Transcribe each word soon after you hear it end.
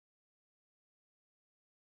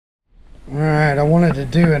I wanted to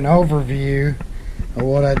do an overview of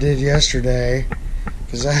what I did yesterday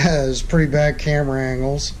because I had pretty bad camera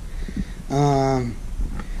angles.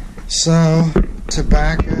 So to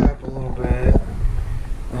back up a little bit,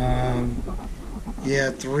 you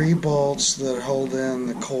had 3 bolts that hold in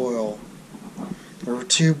the coil. There were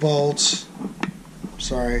 3 bolts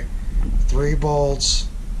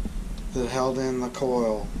that held in the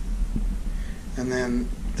coil, and then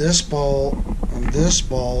this bolt and this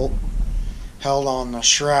bolt held on the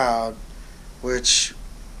shroud, which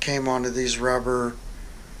came onto these rubber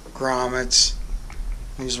grommets.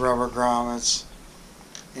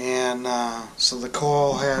 And so the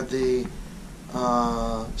coil had the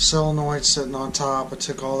solenoid sitting on top. I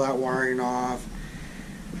took all that wiring off,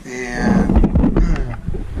 and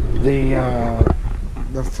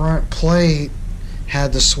the front plate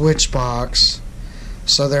had the Swithchbox.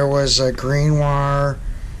 So there was a green wire,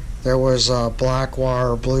 there was a black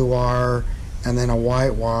wire, blue wire, and then a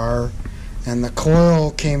white wire. And the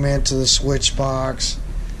coil came into the Swithchbox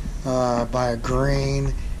by a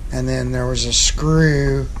green, and then there was a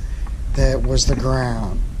screw that was the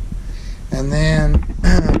ground. And then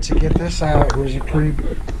to get this out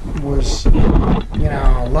was a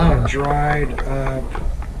lot of dried up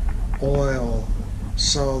oil.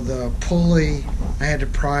 So the pulley, I had to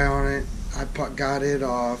pry on it. I got it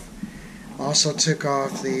off. Also took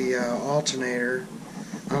off the alternator.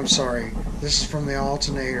 I'm sorry, this is from the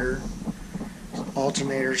alternator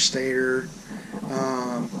stator,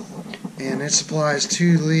 and it supplies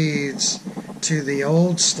 2 leads to the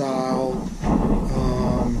old style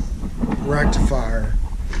rectifier,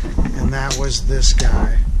 and that was this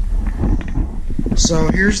guy. So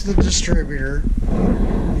here's the distributor.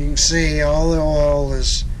 You can see all the oil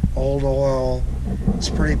is old oil. It's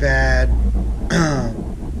pretty bad.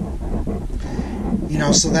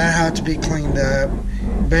 So that had to be cleaned up.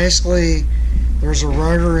 Basically, there's a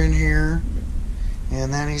rotor in here,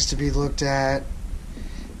 and that needs to be looked at.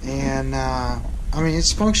 And I mean,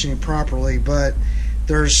 it's functioning properly, but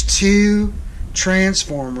there's 2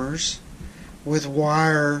 transformers with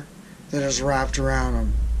wire that is wrapped around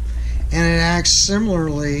them, and it acts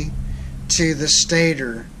similarly to the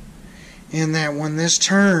stator in that when this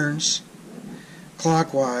turns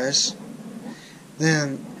clockwise,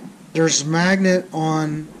 then there's a magnet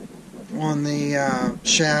on the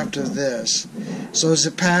shaft of this. So as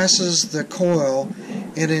it passes the coil,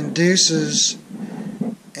 it induces,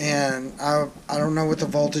 and I don't know what the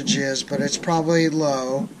voltage is, but it's probably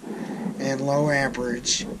low and low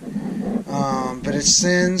amperage. But it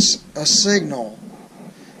sends a signal,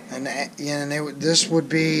 and this would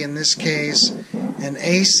be, in this case, an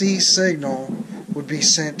AC signal would be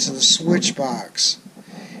sent to the Swithchbox,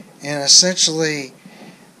 and essentially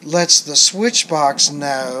lets the Swithchbox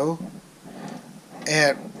know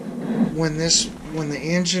when the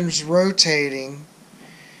engine's rotating,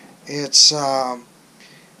 it's the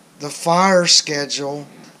fire schedule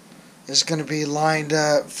is going to be lined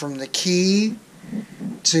up from the key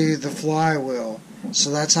to the flywheel. So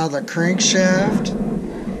that's how the crankshaft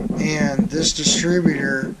and this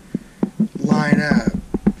distributor line up.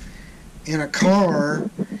 In a car,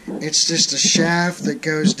 it's just a shaft that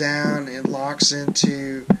goes down and locks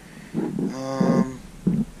into, I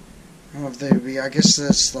don't know if they'd be, I guess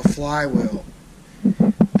that's the flywheel.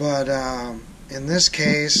 But in this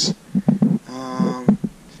case,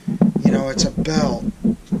 it's a belt.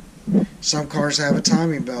 Some cars have a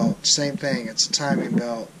timing belt. Same thing, it's a timing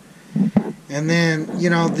belt. And then,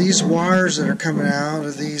 these wires that are coming out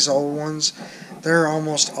of these old ones, they're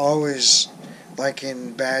almost always like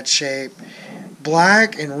in bad shape.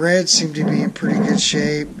 Black and red seem to be in pretty good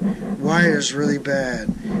shape. White is really bad.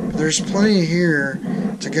 But there's plenty here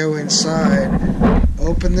to go inside.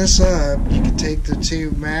 Open this up. You can take the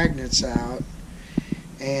 2 magnets out,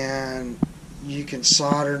 and you can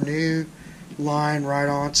solder new line right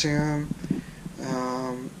onto them,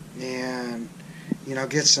 and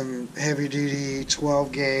get some heavy duty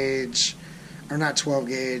 12 gauge, or not 12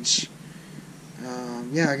 gauge.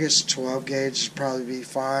 I guess 12 gauge would probably be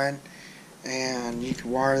fine, and you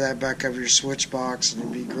can wire that back up your Swithchbox and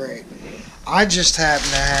it'd be great. I just happen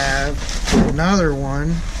to have another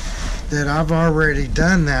one that I've already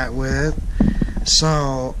done that with,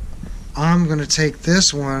 so I'm going to take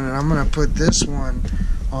this one and I'm going to put this one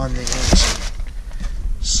on the engine.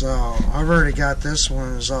 So I've already got this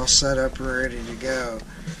one is all set up and ready to go.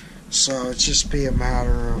 So it's just be a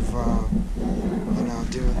matter of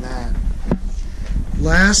doing that.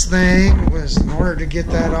 Last thing was, in order to get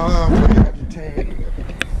that off, I had to take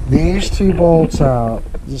these 2 bolts out.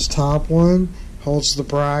 This top one holds the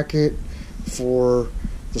bracket for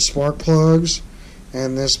the spark plugs,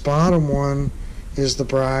 and this bottom one is the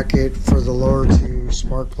bracket for the lower two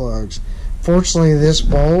spark plugs. Fortunately, this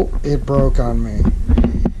bolt, it broke on me.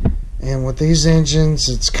 And with these engines,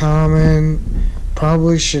 it's common.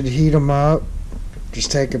 Probably should heat them up.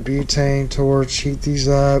 Just take a butane torch, heat these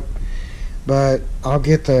up. But I'll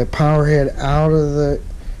get the power head out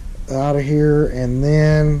of here, and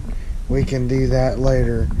then we can do that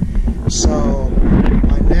later. So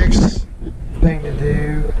my next thing to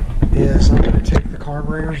do is I'm going to take the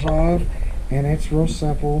carburetors off, and it's real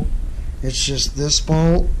simple. It's just this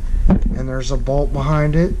bolt, and there's a bolt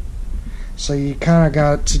behind it. So you kind of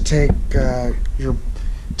got to take your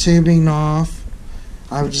tubing off.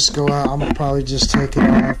 I would just go out, I'm going to probably just take it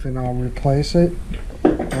off and I'll replace it.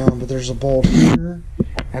 But there's a bolt here,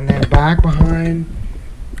 and then back behind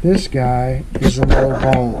this guy is another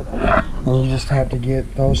bolt. And you just have to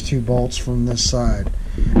get those two bolts from this side.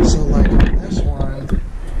 So like on this one,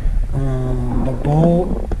 the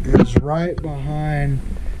bolt is right behind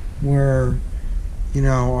where, you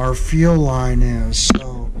know, our fuel line is.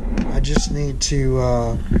 So I just need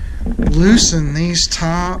to loosen these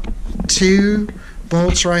top two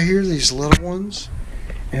bolts right here, these little ones,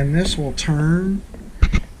 and this will turn,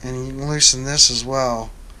 and you can loosen this as well,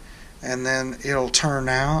 and then it'll turn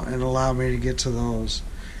out and allow me to get to those.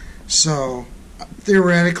 So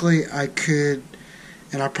theoretically I could,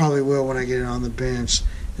 and I probably will when I get it on the bench,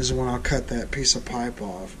 is when I'll cut that piece of pipe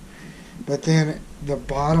off. But then the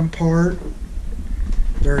bottom part,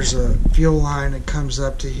 there's a fuel line that comes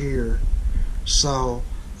up to here, so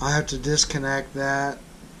I have to disconnect that,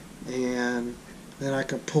 and then I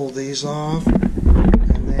can pull these off,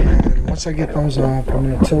 and then once I get those off,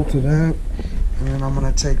 I'm going to tilt it up, and then I'm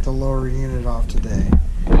going to take the lower unit off today.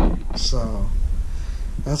 So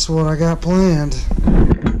that's what I got planned.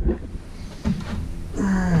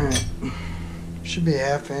 Alright, should be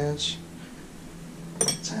a ½ inch.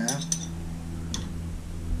 It's half.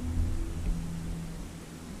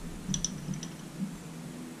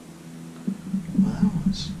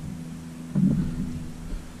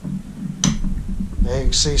 There you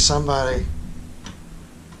can see somebody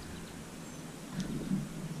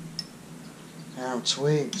now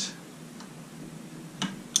tweaked.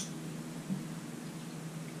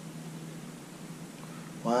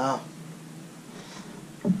 Wow.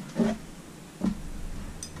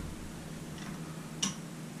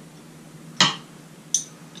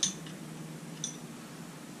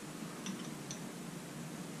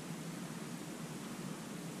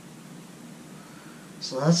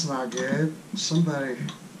 So that's not good. Somebody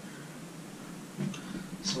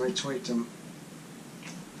tweaked them.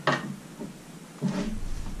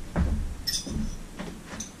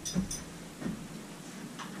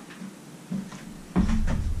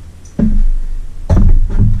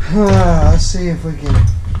 Let's see if we can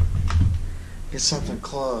get something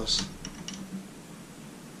close.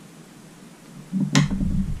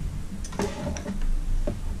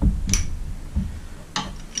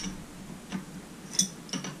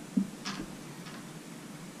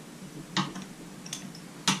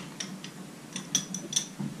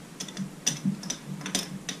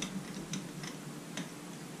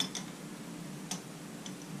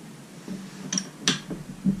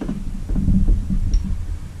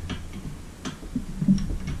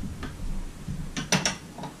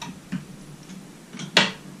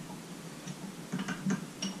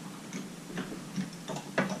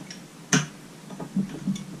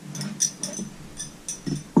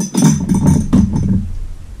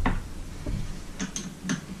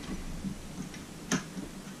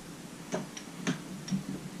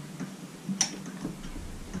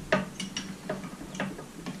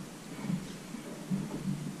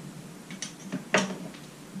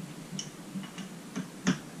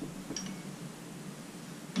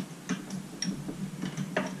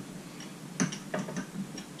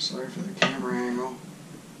 Sorry for the camera angle.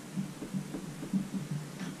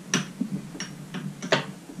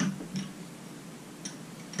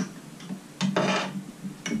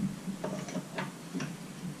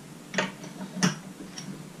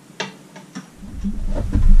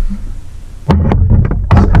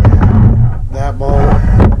 That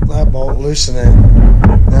bolt, loosen it.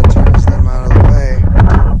 That turns them out of the way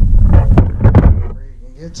where you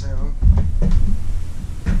can get to them.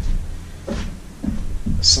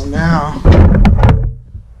 So now,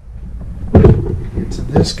 get to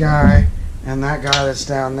this guy and that guy that's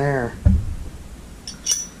down there.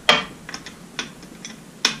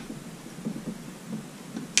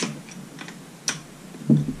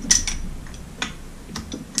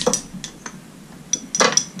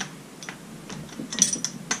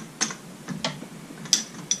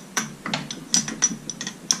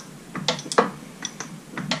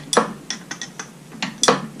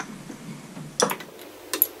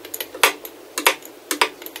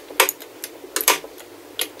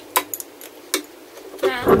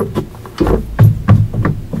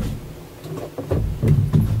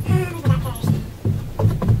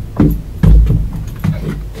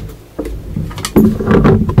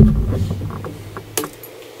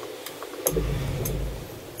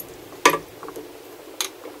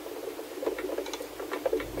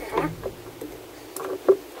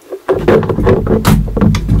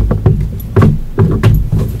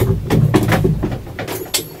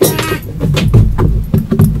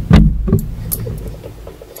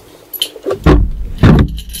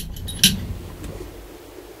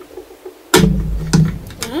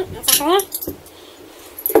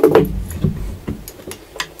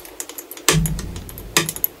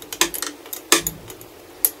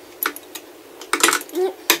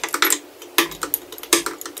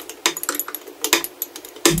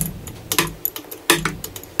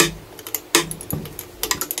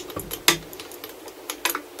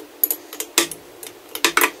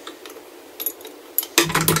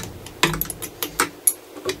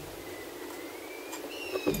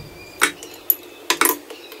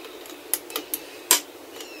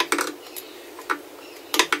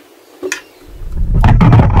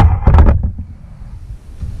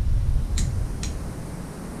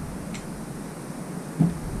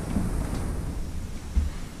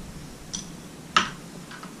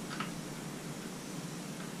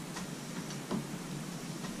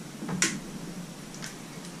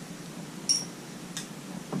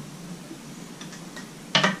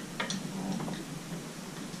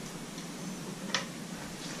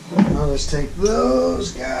 I'll just take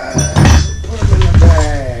those guys and put them in the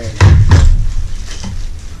bag.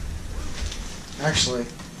 Actually,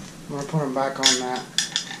 I'm going to put them back on that.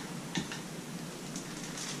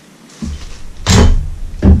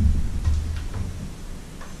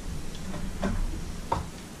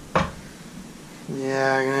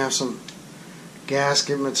 Yeah, I'm going to have some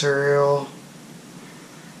gasket material.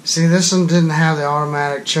 See, this one didn't have the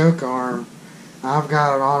automatic choke arm. I've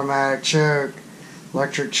got an automatic choke,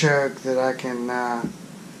 electric choke that I can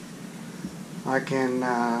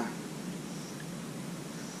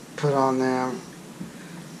put on them.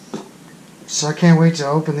 So I can't wait to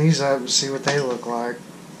open these up and see what they look like.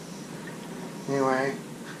 Anyway,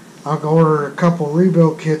 I'll go order a couple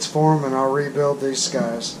rebuild kits for them and I'll rebuild these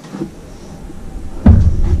guys.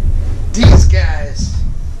 These guys!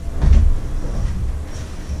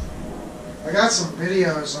 I got some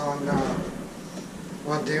videos on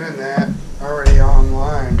doing that already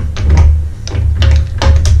online.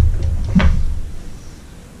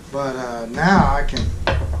 But now I can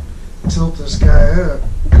tilt this guy up.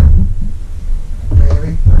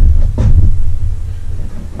 Maybe.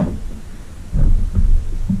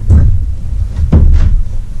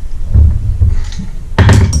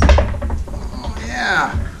 Oh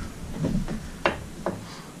yeah.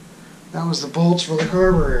 That was the bolts for the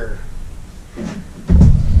carburetor.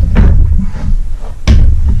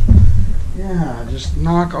 Yeah, just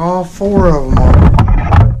knock all four of them off.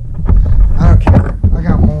 I don't care. I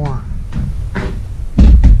got more.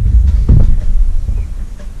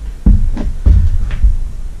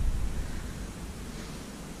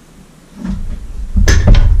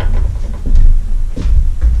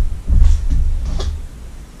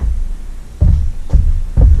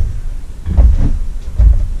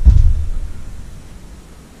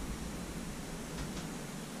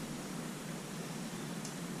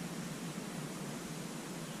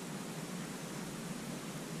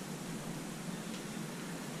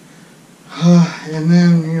 And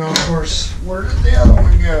then, you know, of course, where did the other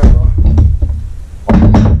one go?